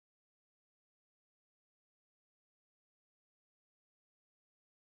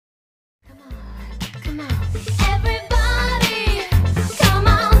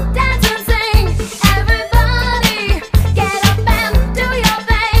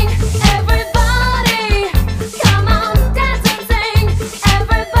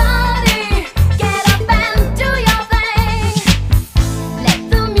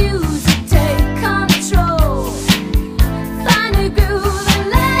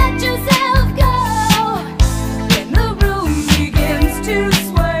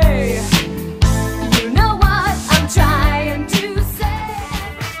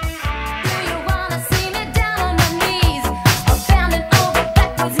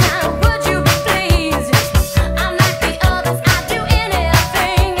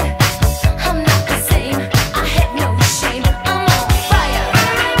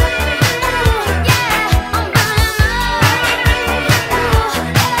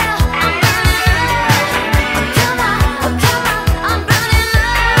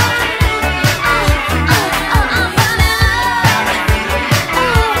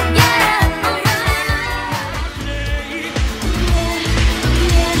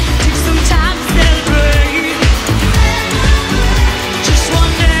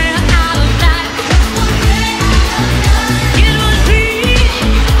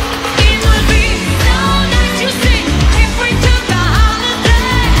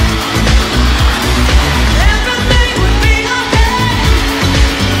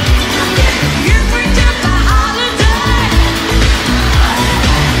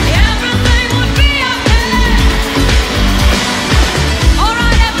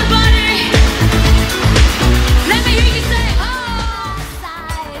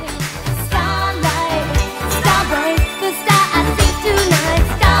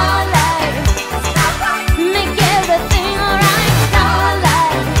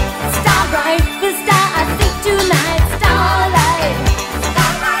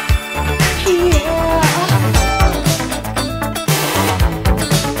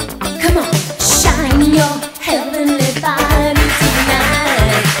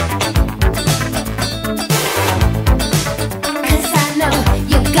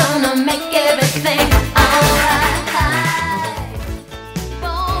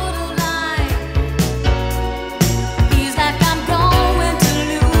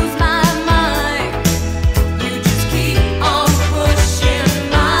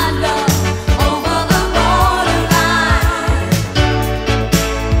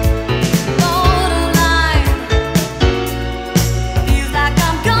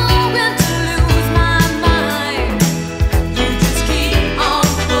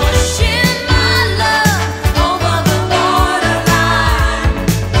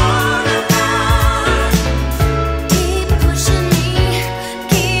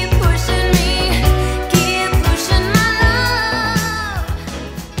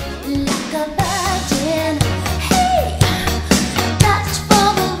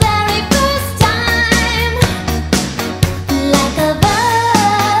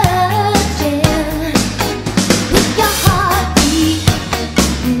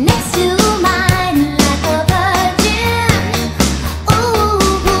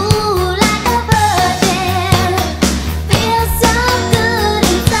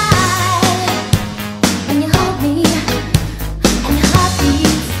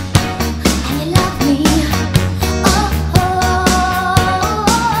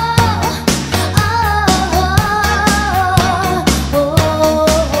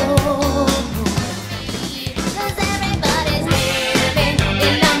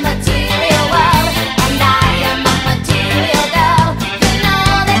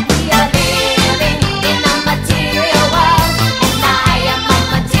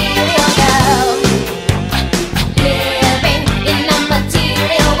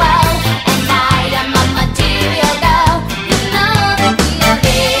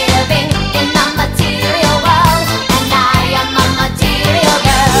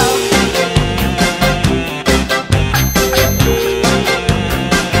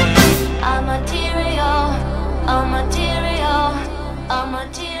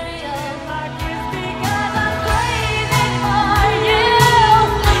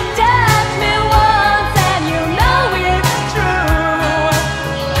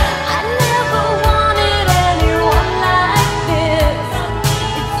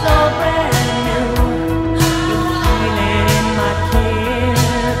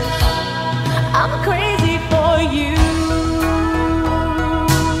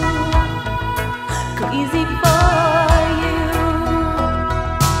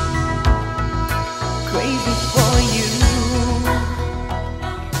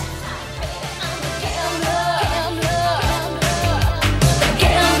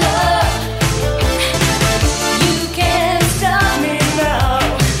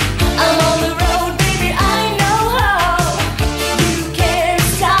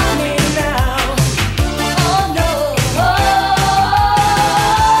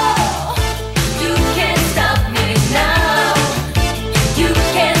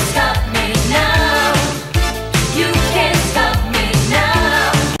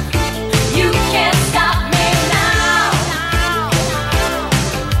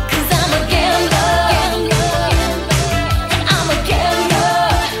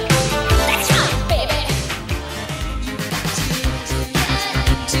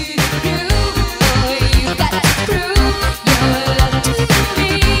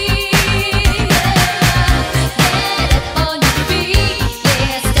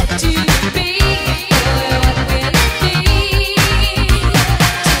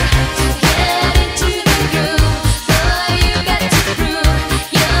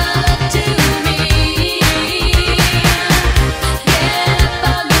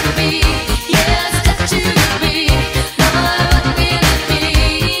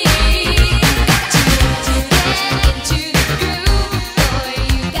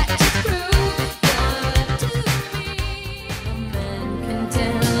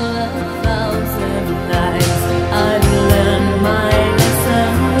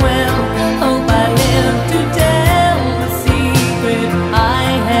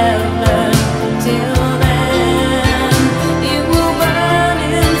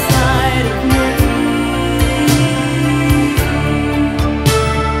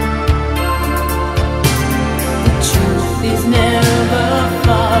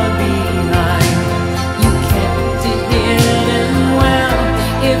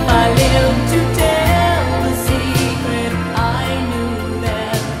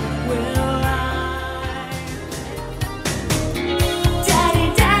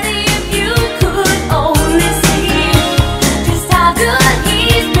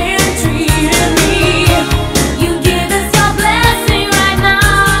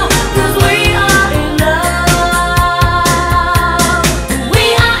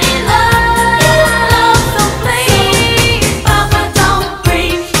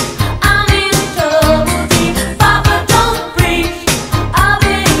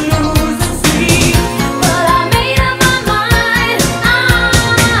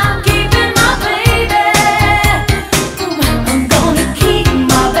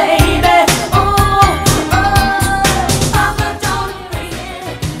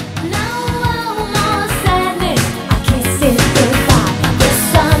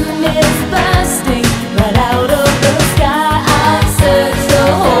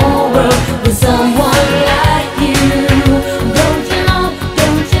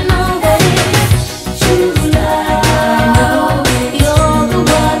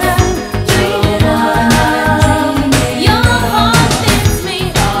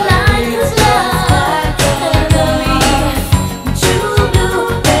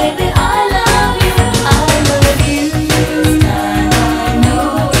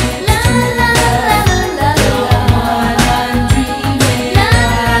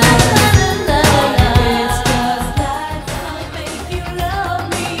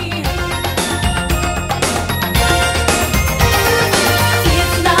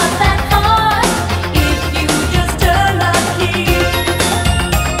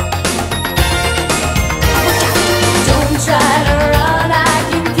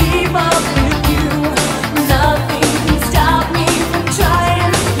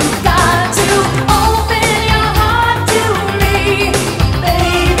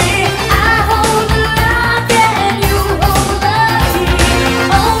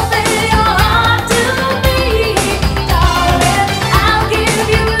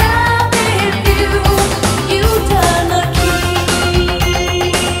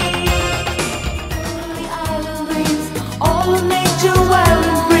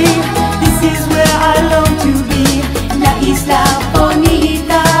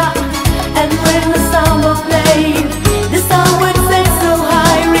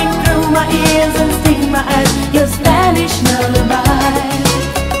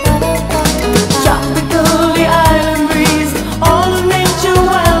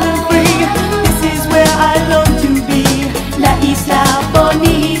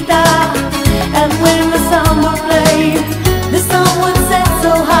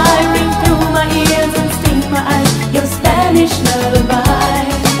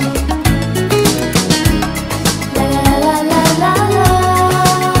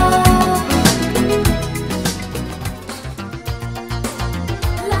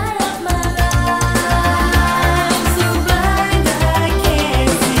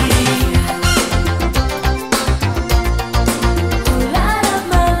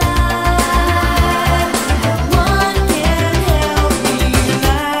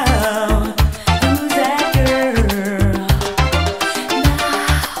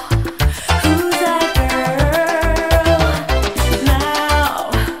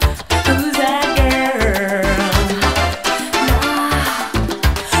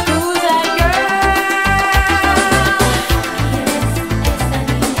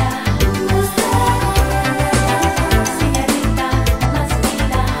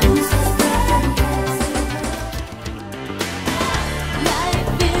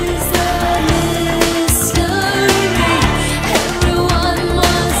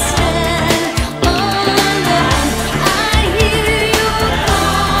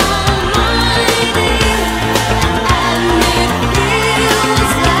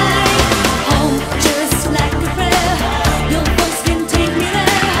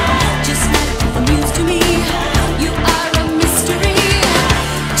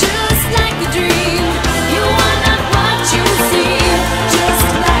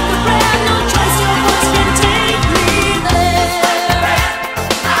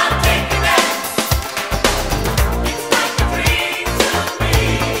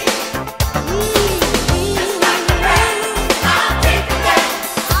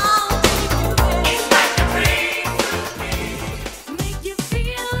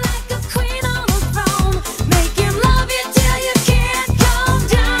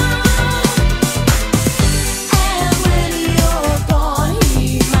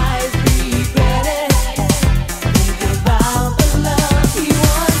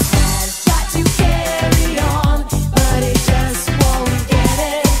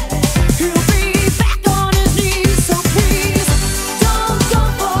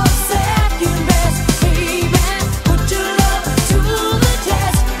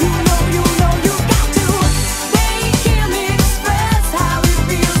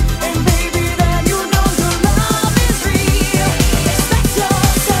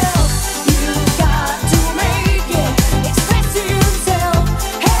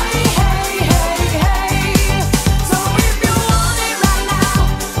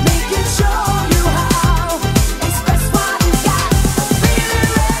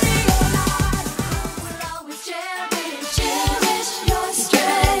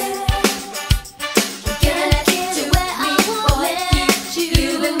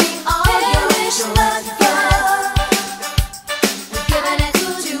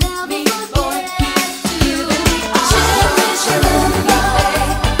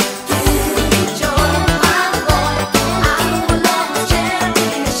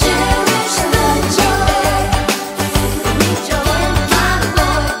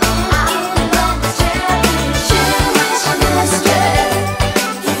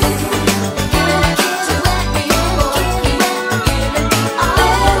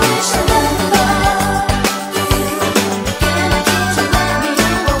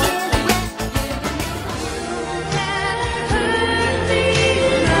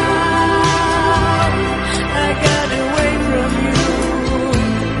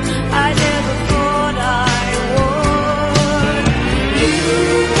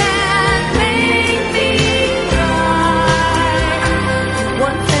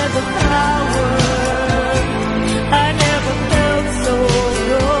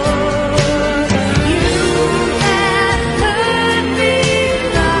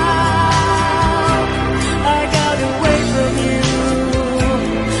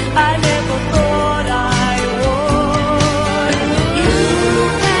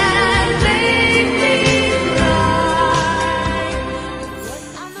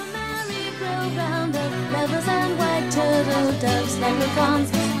sound of lovers and white turtle doves,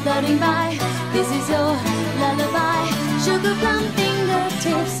 leprechauns floating by. This is your lullaby. Sugar plum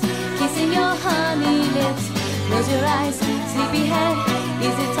fingertips kissing your honey lips. Close your eyes, sleepyhead.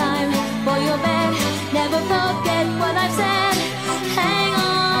 Is it time for your bed? Never forget what I've said. Hang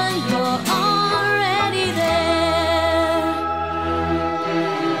on, you're already there.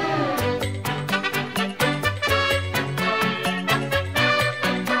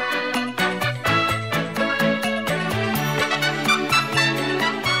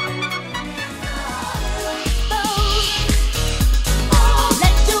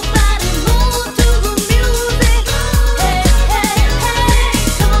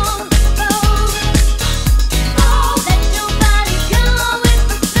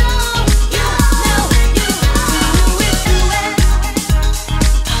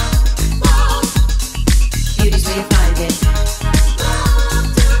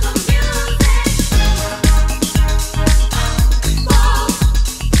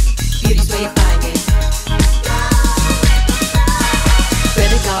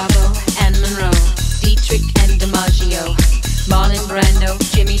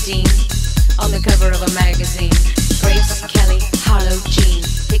 On the cover of a magazine, Grace Kelly, Harlow Jean,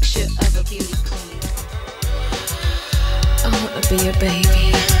 picture of a beauty queen. I wanna be a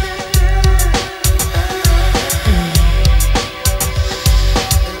baby.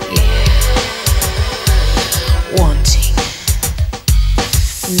 Yeah. Wanting,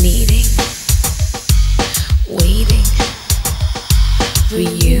 needing, waiting for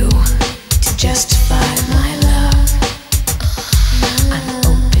you to justify my love. I'm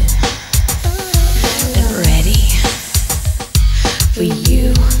open and ready for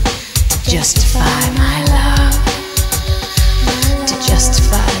you to justify my love, to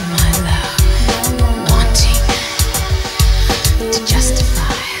justify my love, wanting to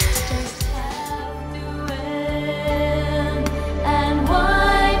justify. And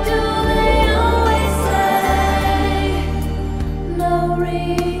why do they always say no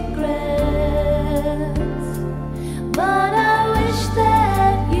regrets? But I wish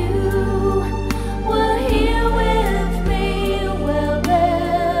that you were here with me. Well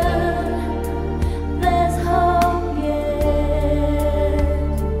then, there's hope yet.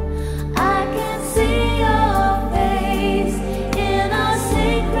 I can see your face in a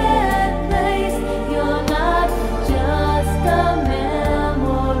secret place. You're not just a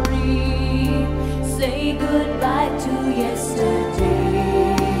memory. Say goodbye to yesterday.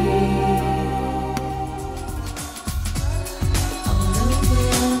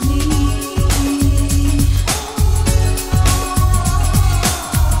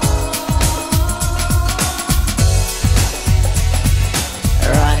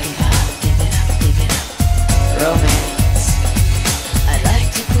 Romance. I'd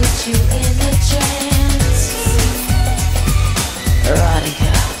like to put you in a trance.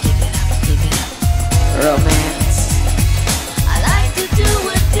 Erotica, give it up. Romance. I like to do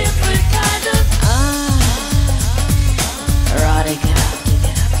a different kind of Erotica,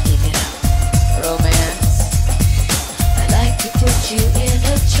 give it up. Romance. I'd like to put you in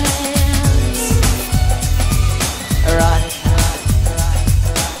a trance. Erotica,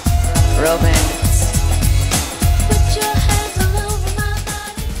 romance. put your hands all over my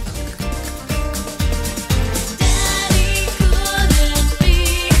body. Daddy couldn't be.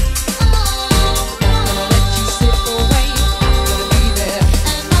 Oh no. Let you slip away. I'm gonna be there.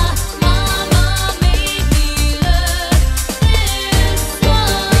 And my mama made me learn this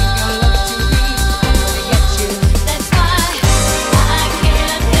one. Your love to me. I'm gonna get you. That's why I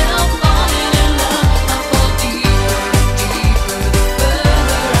can't help falling in love. I fall deeper, deeper the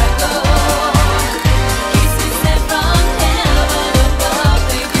further I go. Kisses sent from heaven above,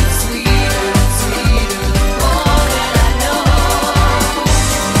 they get sweeter and sweeter the more that I know.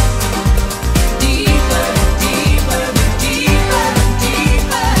 Deeper, deeper, deeper,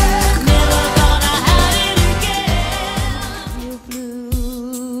 deeper. Never gonna hide it again. You blue.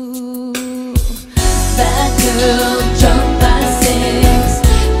 That girl drunk by 6,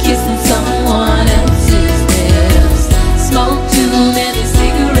 kissing someone else's lips. Smoke too many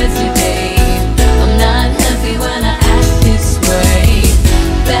cigarettes today. I'm not happy when I act this way.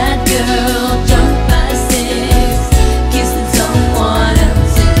 That girl drunk by 6, kissing someone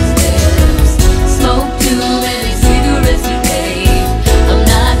else's lips. Smoke too many cigarettes today. I'm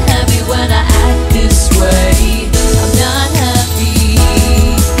not happy when I act this way. I'm not happy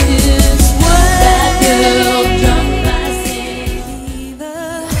this way. That girl drunk by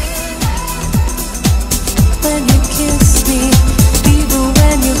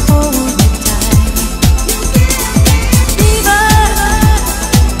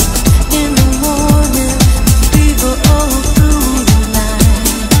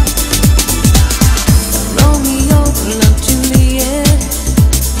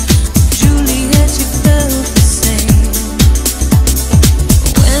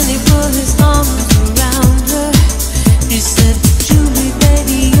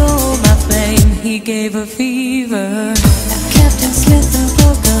gave her fever. Captain Smith and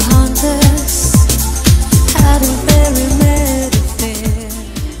Pocahontas had a very mad affair.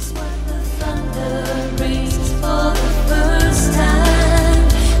 When the thunder rains for the first time,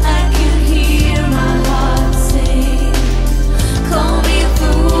 I can hear my heart sing. Call me a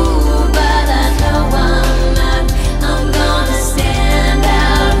fool, but I know I'm not. I'm gonna stand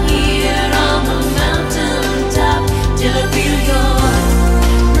out here on the mountaintop till I feel your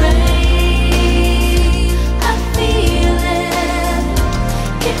rain. I feel it,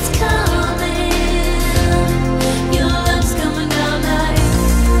 it's coming. Your love's coming down like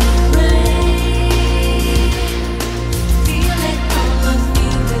rain. Feel it on my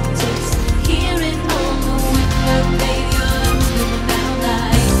fingertips, hear it on the wind. Baby, your love's coming down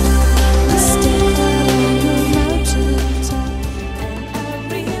like we stand on the mountaintop, and I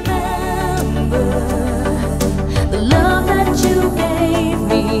remember the love that you gave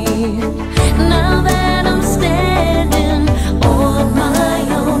me. Now that I'm standing on my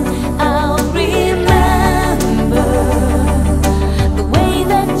own, I'll remember the way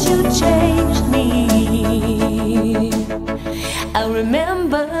that you changed me. I'll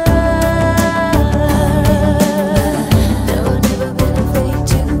remember. Now I've never been afraid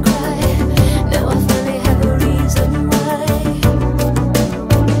to cry. Now I finally have a reason why.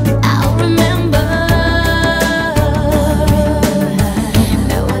 I'll remember.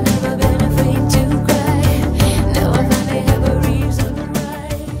 Now I've never been afraid to cry. Now I finally have a reason why.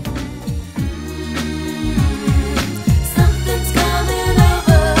 Something's coming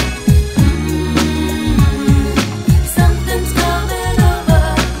over. Something's coming over.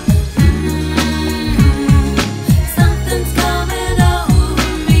 Something's coming over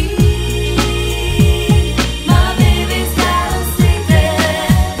me. My baby's got a secret.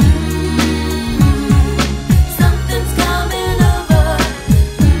 Something's coming over.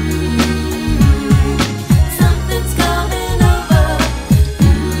 Something's coming over.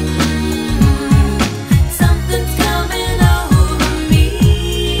 Something's coming over me.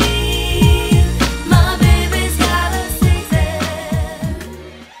 My baby's got a secret.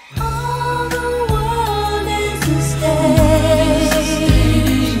 All the world is a stage,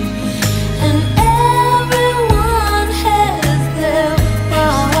 and everyone has their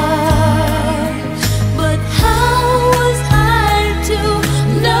part. But how was I to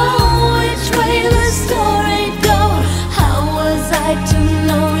know which way the story go? How was I to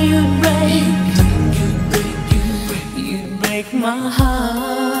know you'd break my heart?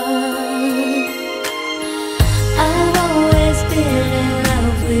 I've always been in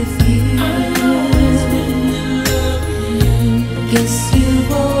love with you. Guess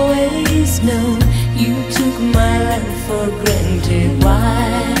you've always known you took my life for granted. Why,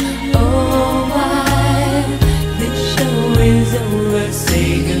 oh why? This show is over, say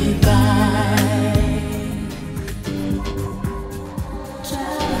goodbye.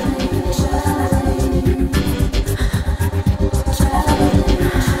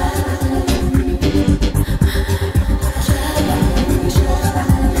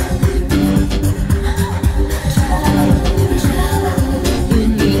 In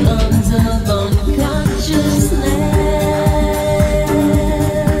the arms of unconsciousness,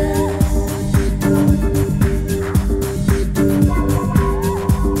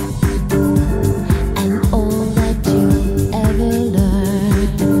 and all that you ever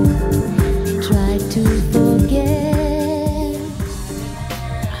learned, try to forget.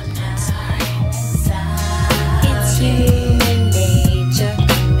 I'm not sorry. It's human nature.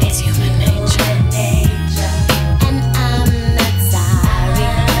 It's human nature. And I'm not sorry.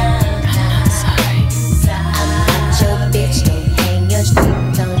 I'm not sorry. I'm not your bitch. Don't hang your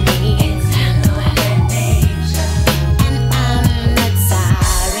shit on me. Handle it. And I'm not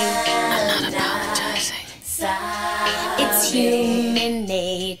sorry. I'm not apologizing. It's human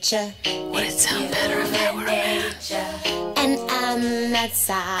nature. Would it sound better if I were a man? And I'm not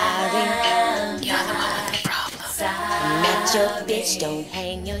sorry. You're the one with the problem. I'm not your bitch. Don't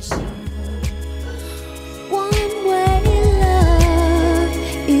hang your shit. One way love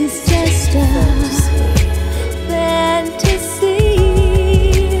is just a fantasy.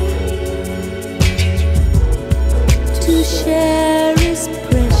 To share is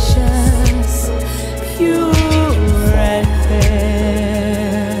precious, pure and fair.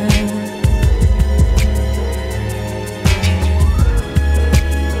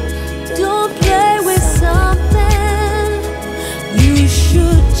 Don't play with something you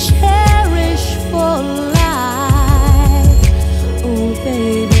should cherish for life.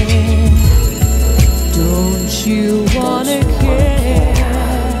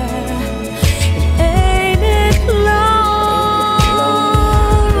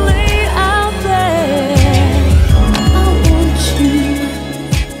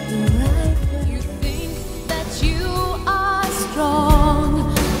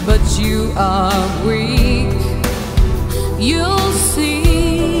 you are weak, you'll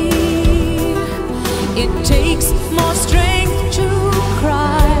see it takes more strength to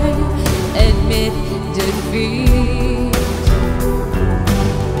cry, admit defeat.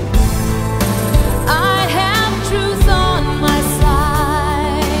 I have truth on my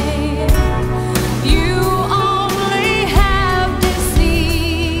side, you only have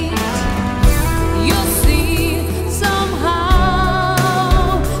deceit. You'll see somehow,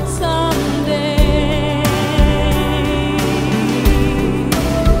 someday.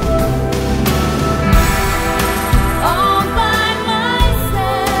 All by myself,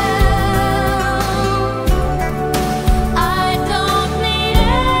 I don't need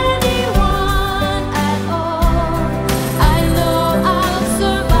anyone at all. I know I'll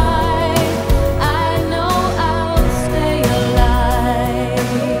survive, I know I'll stay alive.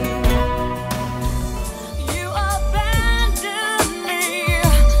 You abandoned me,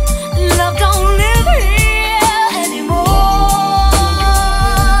 love don't live here anymore.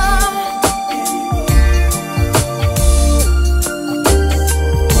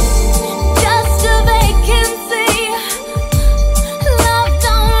 Just a vacancy, love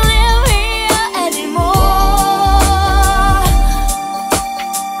don't live here anymore.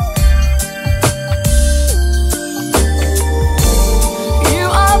 You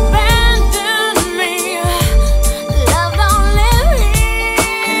abandoned me, love don't live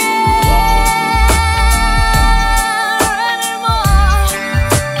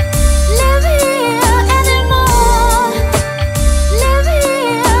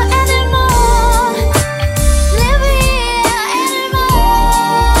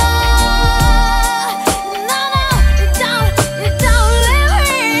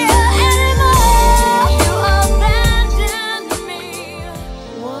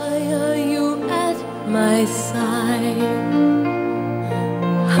Why are you at my side?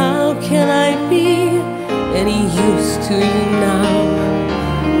 How can I be any use to you now?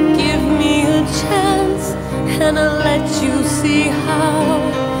 Give me a chance and I'll let you see how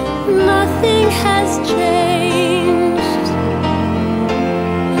nothing has changed.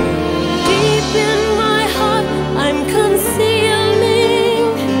 Deep in my heart, I'm concealing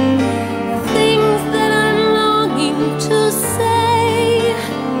things that I'm longing to say,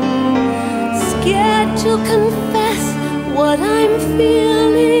 scared to confess what I'm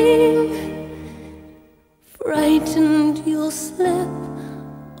feeling, frightened you'll slip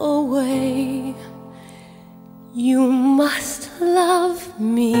away. You must love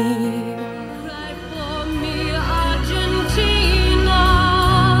me. Cry for me, Argentina.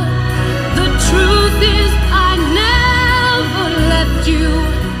 The truth is I never left you.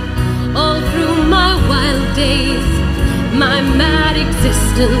 All through my wild days, my mad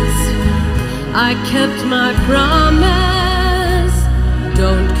existence, I kept my promise.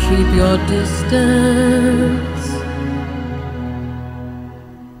 Don't keep your distance.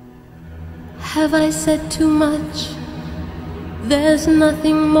 Have I said too much? There's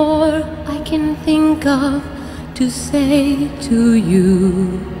nothing more I can think of to say to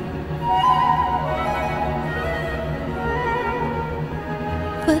you.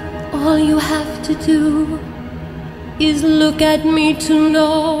 But all you have to do is look at me to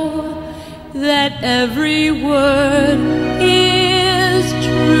know that every word is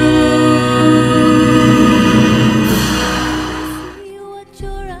true. See what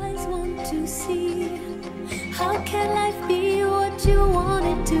your eyes want to see. How can life be what you want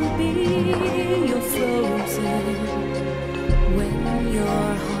it to be? You're frozen when your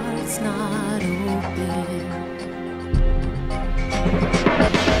heart's not open.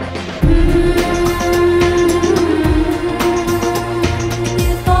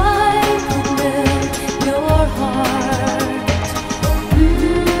 If I could melt your heart,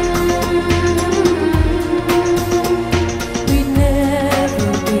 we'd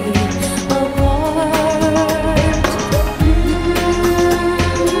never be apart.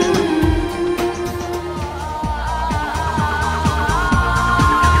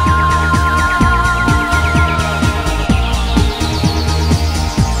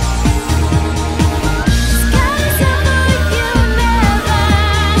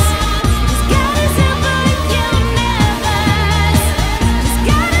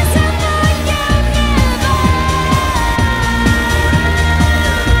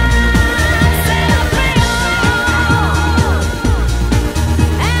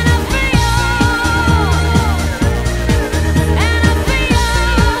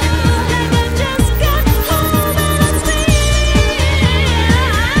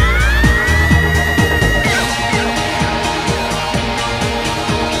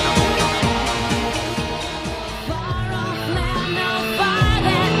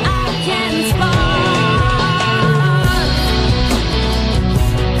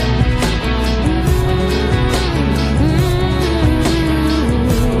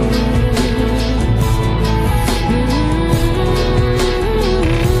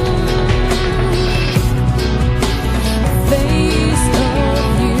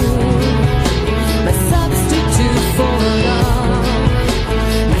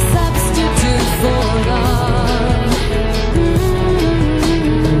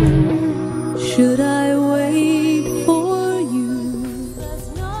 should I wait for you? There's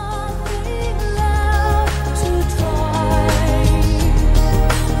nothing left to try.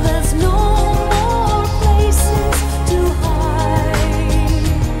 There's no more places to hide.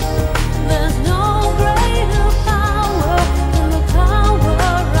 There's no greater power than the power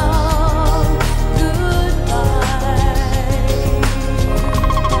of goodbye.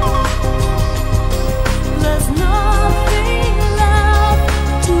 There's nothing left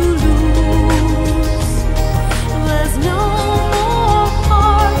to lose. There's no more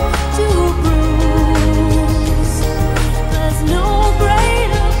heart to bruise. There's no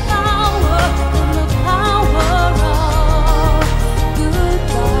greater power than the power of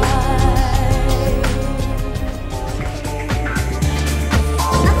goodbye.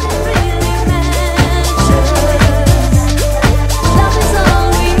 Nothing really matters. Love is all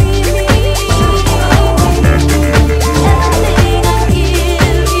we need. Everything I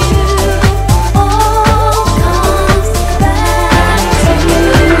give you all comes back to you.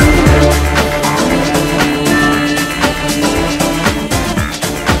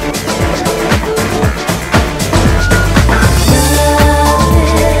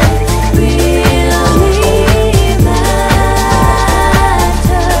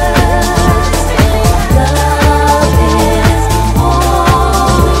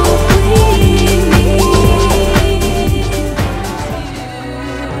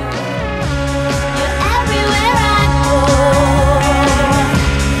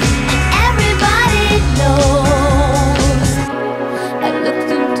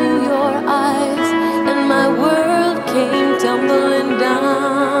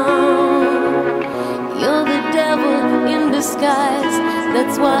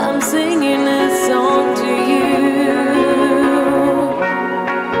 That's why I'm singing this song to you.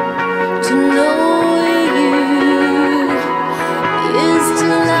 To know you is to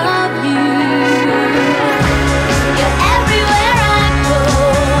love you. You're everywhere I go.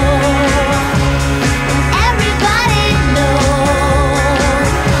 Everybody knows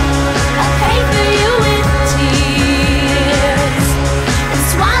I pay for you with tears and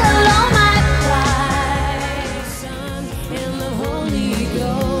swallow all my pride. Son and the Holy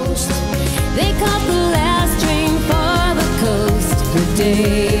Ghost, they caught the last train for the coast. The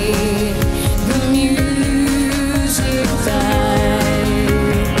day the music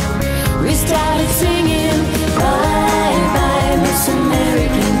died, we started singing bye bye Miss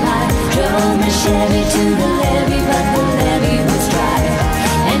American Pie. Drove my Chevy to the levee, but the levee was dry,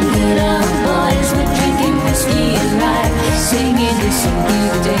 and good old boys were drinking whiskey and rye, singing this will be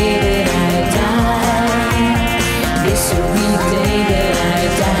the day that I die. This will be the day that I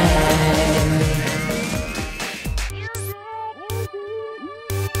die.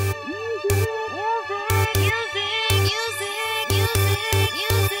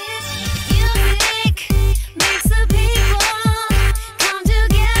 Makes the people come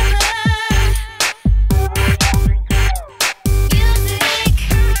together. Music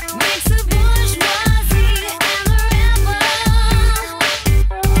makes the bourgeoisie and the rebel.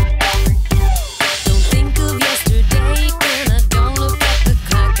 Don't think of yesterday when I don't look at the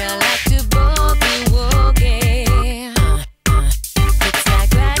clock. I like to boogie woogie. It's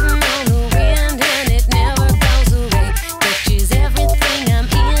like riding on the wind and it never goes away. Touches everything I'm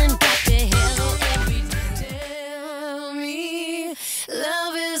in, got to have it every day. Tell me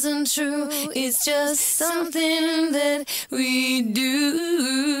love isn't true, it's just something that we do.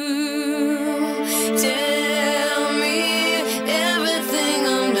 Tell me everything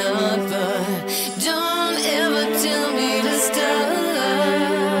I'm not, but don't ever tell me to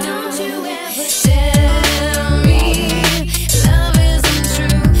stop. Don't you ever tell me love isn't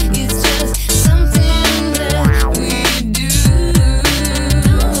true, it's just something that we do.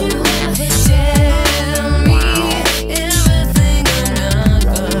 Don't you ever tell me everything I'm not,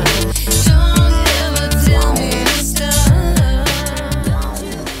 but don't ever tell me to stop.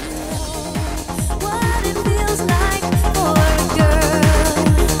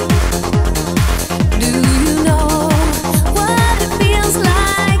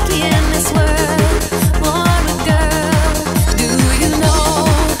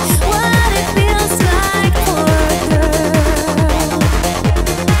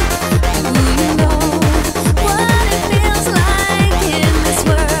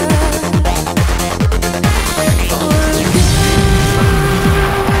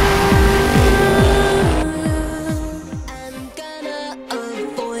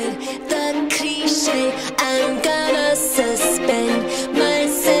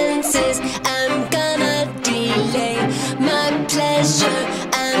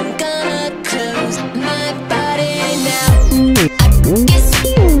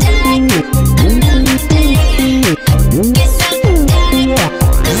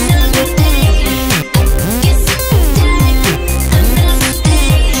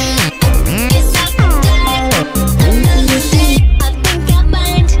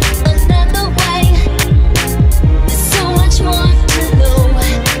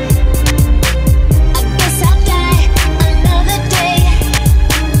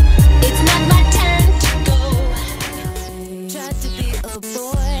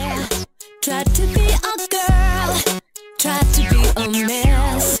 Tried to be a girl, tried to be a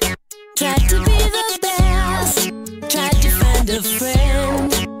mess, tried to be the best, tried to find a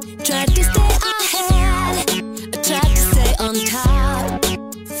friend, tried to stay ahead, tried to stay on top.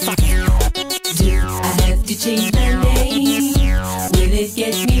 Fuck it. Do I have to change my name? Will it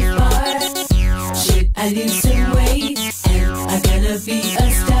get me far? Should I lose some weight? Am I gonna be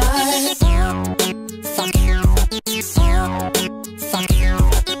a star? Fuck it. Fuck it.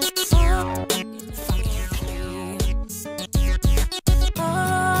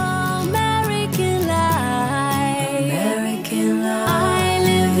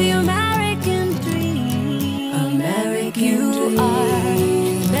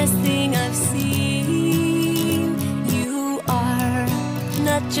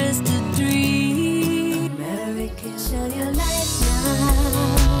 Just a dream. American, show your life now.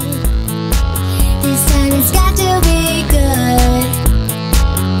 This time it's got to be good.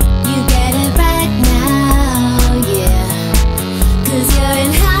 You get it right now, yeah. 'Cause you're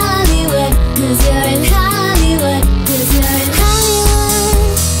in Hollywood. 'Cause you're in Hollywood. 'Cause you're in Hollywood.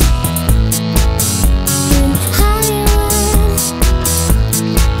 In Hollywood.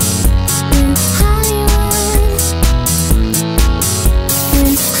 In Hollywood.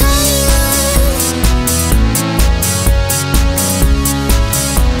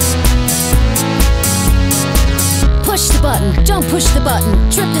 Push the button, don't push the button,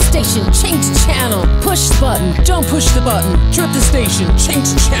 trip the station, change the channel. Push the button, don't push the button, trip the station, change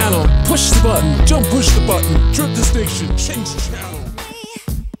the channel. Push the button, don't push the button, trip the station, change the channel.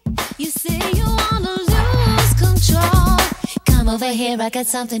 You say you wanna lose control. Come over here, I got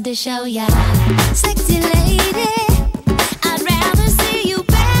something to show ya. Sexy lady, I'd rather see you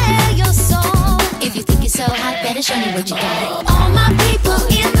bare your soul. If you think you're so hot, better show me what you got. All my people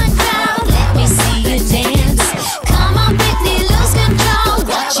in the crowd, let me see you dance. Come on, Britney, lose control.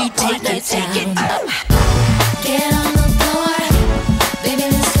 Watch you take it down. Get on the floor, baby,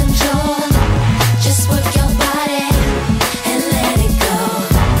 lose control. Just work your body and let it go.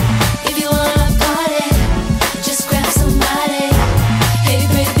 If you wanna party, just grab somebody. Hey,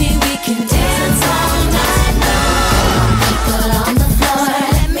 baby, we can dance all night long. People on the floor,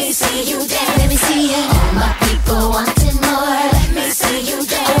 let me see you dance. Let me see you. All my people wanting more. Let me see you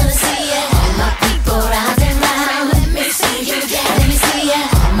dance. I wanna see you. All my people round and round. Let me see you dance. Let me see you.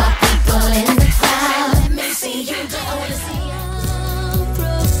 All my people in the crowd. Let me see you dance. I wanna see you.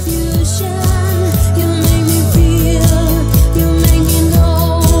 Profusion, you make me feel, you make me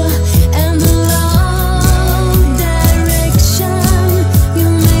know, and the wrong direction. You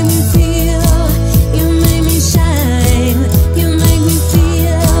make me feel, you make me shine, you make me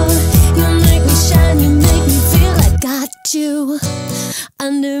feel, you make me shine, you make me feel. I got you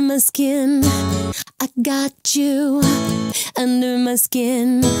under my skin. I got you under my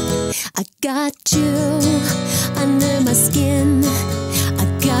skin. I got you under my skin. I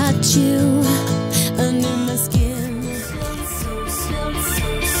got you under my skin.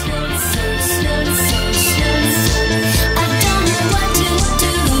 I don't know what to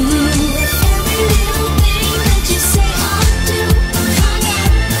do. Every little thing that you say or do, I'm hung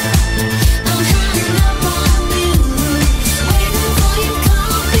up on you. Waiting for your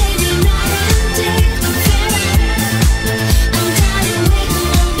call, baby, night and day. I'm fed up. I'm tired of waiting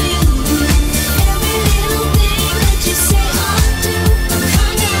on you. Every little thing that you say or do, I'm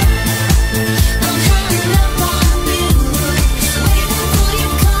hung up.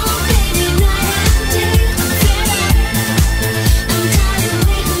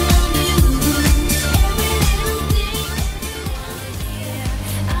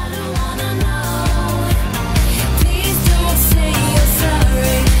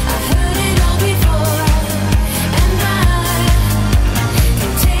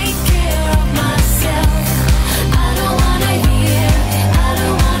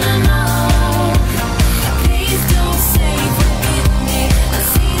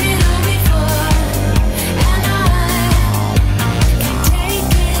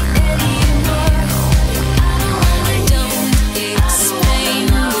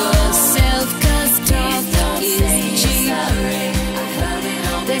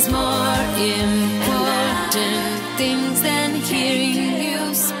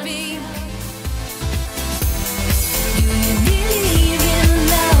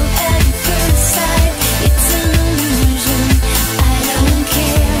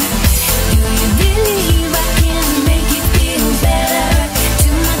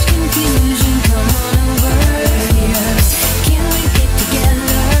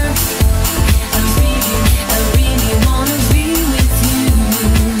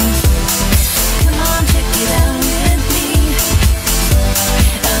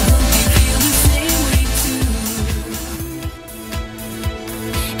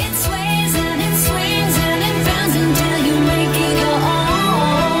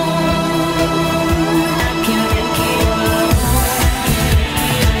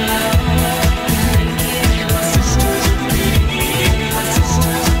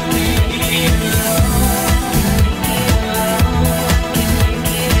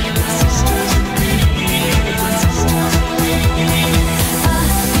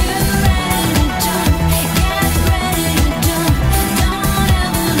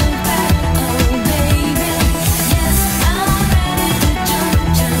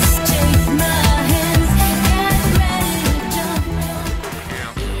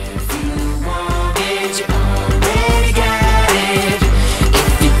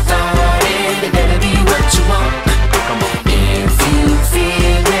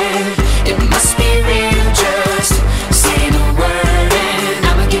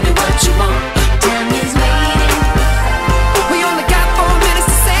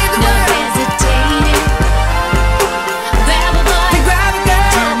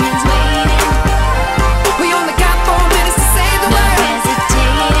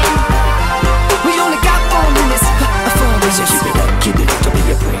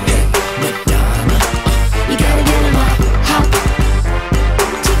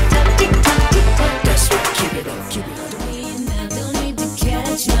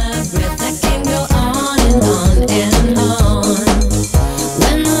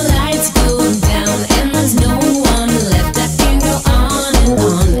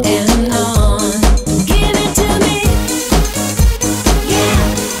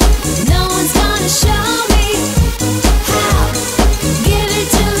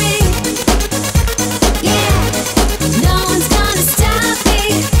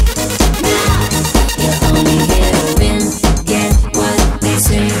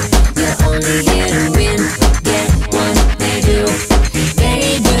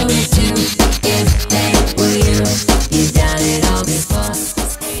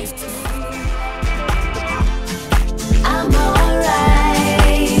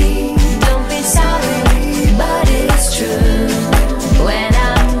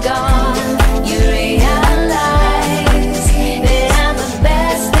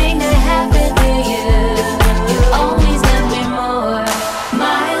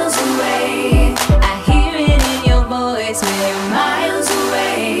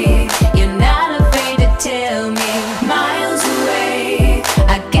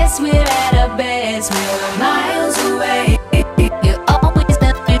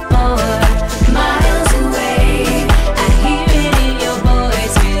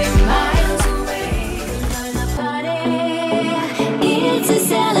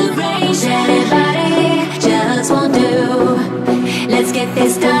 get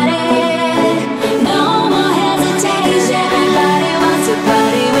this started. No more hesitation. Everybody wants to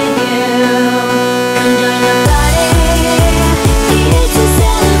party with you. Come join the party. It's a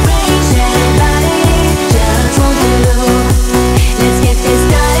celebration. Everybody just won't do. Let's get this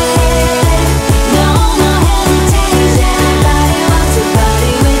started. No more hesitation. Everybody wants to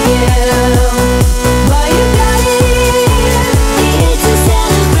party with you. Boy, you got it. It's a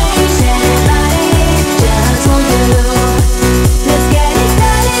celebration. Everybody just won't do. Let's get it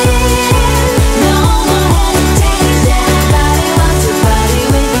started. No more hesitation. Everybody wants to party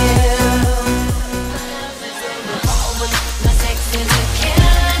with you. My sex is a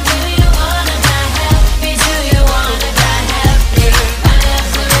killer. Do you wanna die happy? Do you wanna die happy? My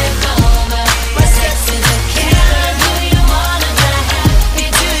love's a revolver. My sex is a killer. Do you wanna die happy?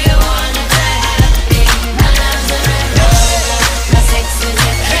 Do you wanna die happy? My love's a revolver. My sex is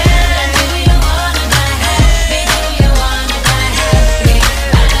a killer. Do you wanna die happy? Do you wanna die happy?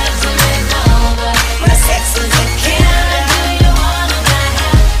 My love's a revolver. My sex is a killer. Do you wanna die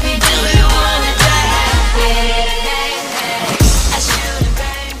happy? Do you wanna die happy? I shoot a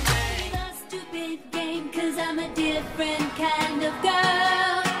bang bang. A stupid game, 'cause I'm a different kind of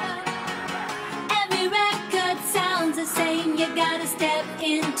girl. Every record sounds the same. You gotta step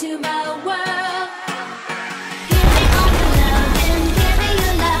into my world. Give me all your love and give me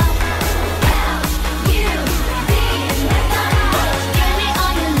your love. Without you being my love. Give me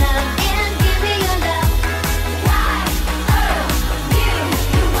all your love and give me your love. Why? Oh,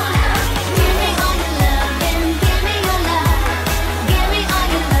 you wanna. Give me all your love and give me your love. Give me all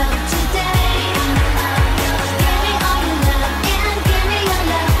your love today. Give me all your love and give me your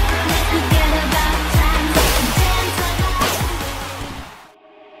love. Let's forget about time and dance like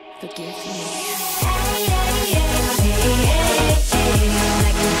Forget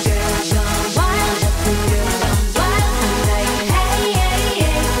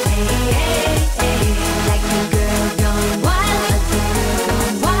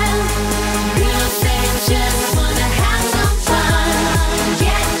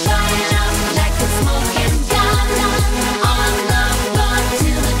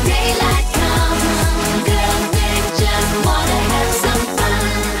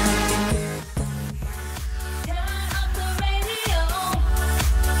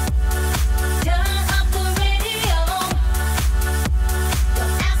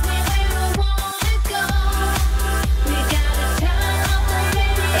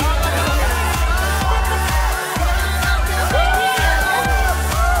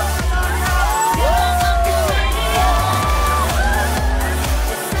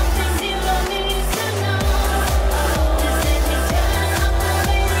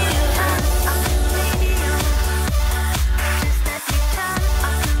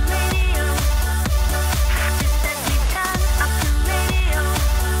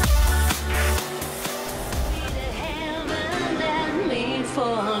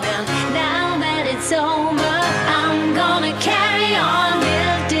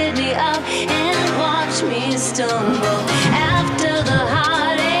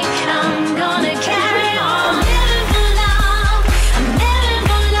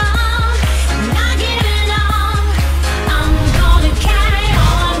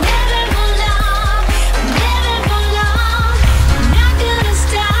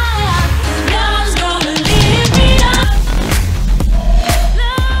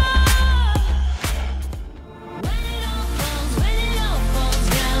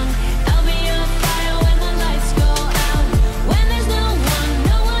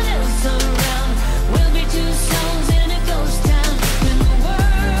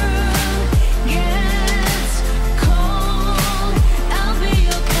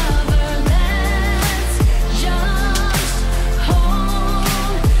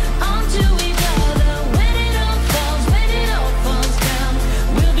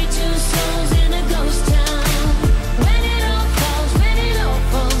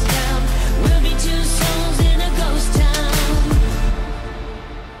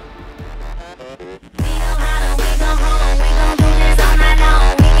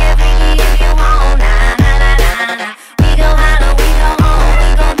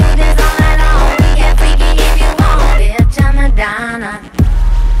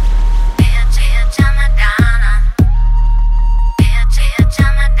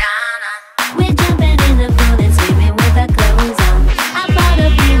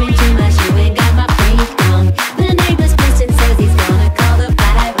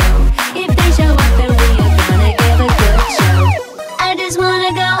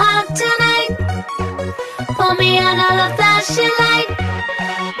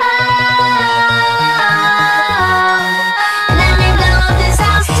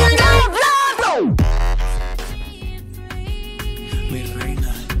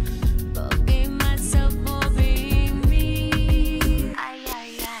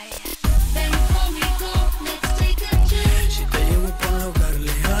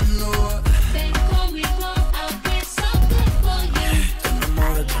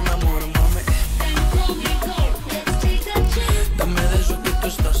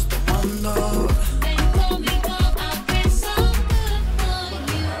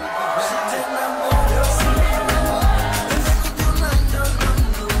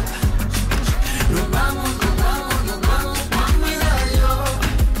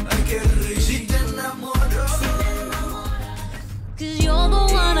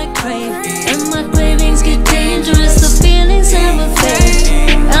crave. And my cravings get dangerous, the feelings never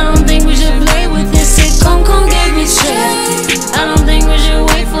fade. I don't think we should play with this, say come get me straight. I don't think we should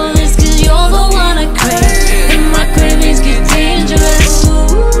wait for this, cause you're the one I crave. And my cravings get dangerous. My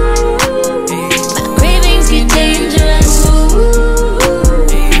cravings get dangerous.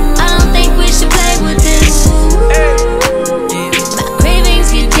 I don't think we should play with this. My cravings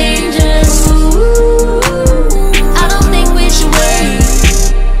get dangerous. I don't think we should wait.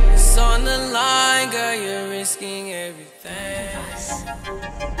 It's on the line, girl, you're risking everything.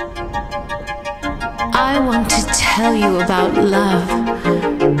 I want to tell you about love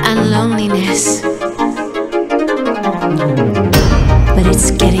and loneliness, but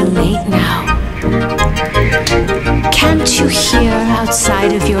it's getting late now. Can't you hear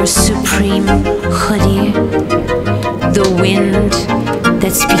outside of your supreme hoodie the wind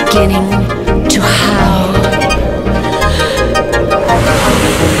that's beginning to howl?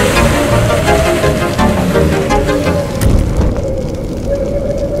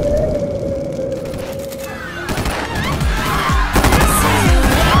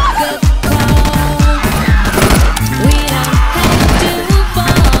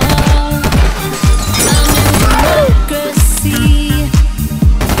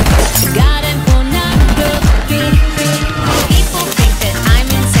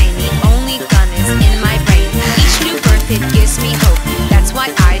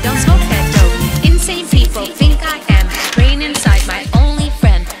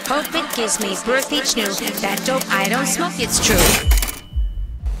 Gives me birth each new. That dope I don't smoke, it's true.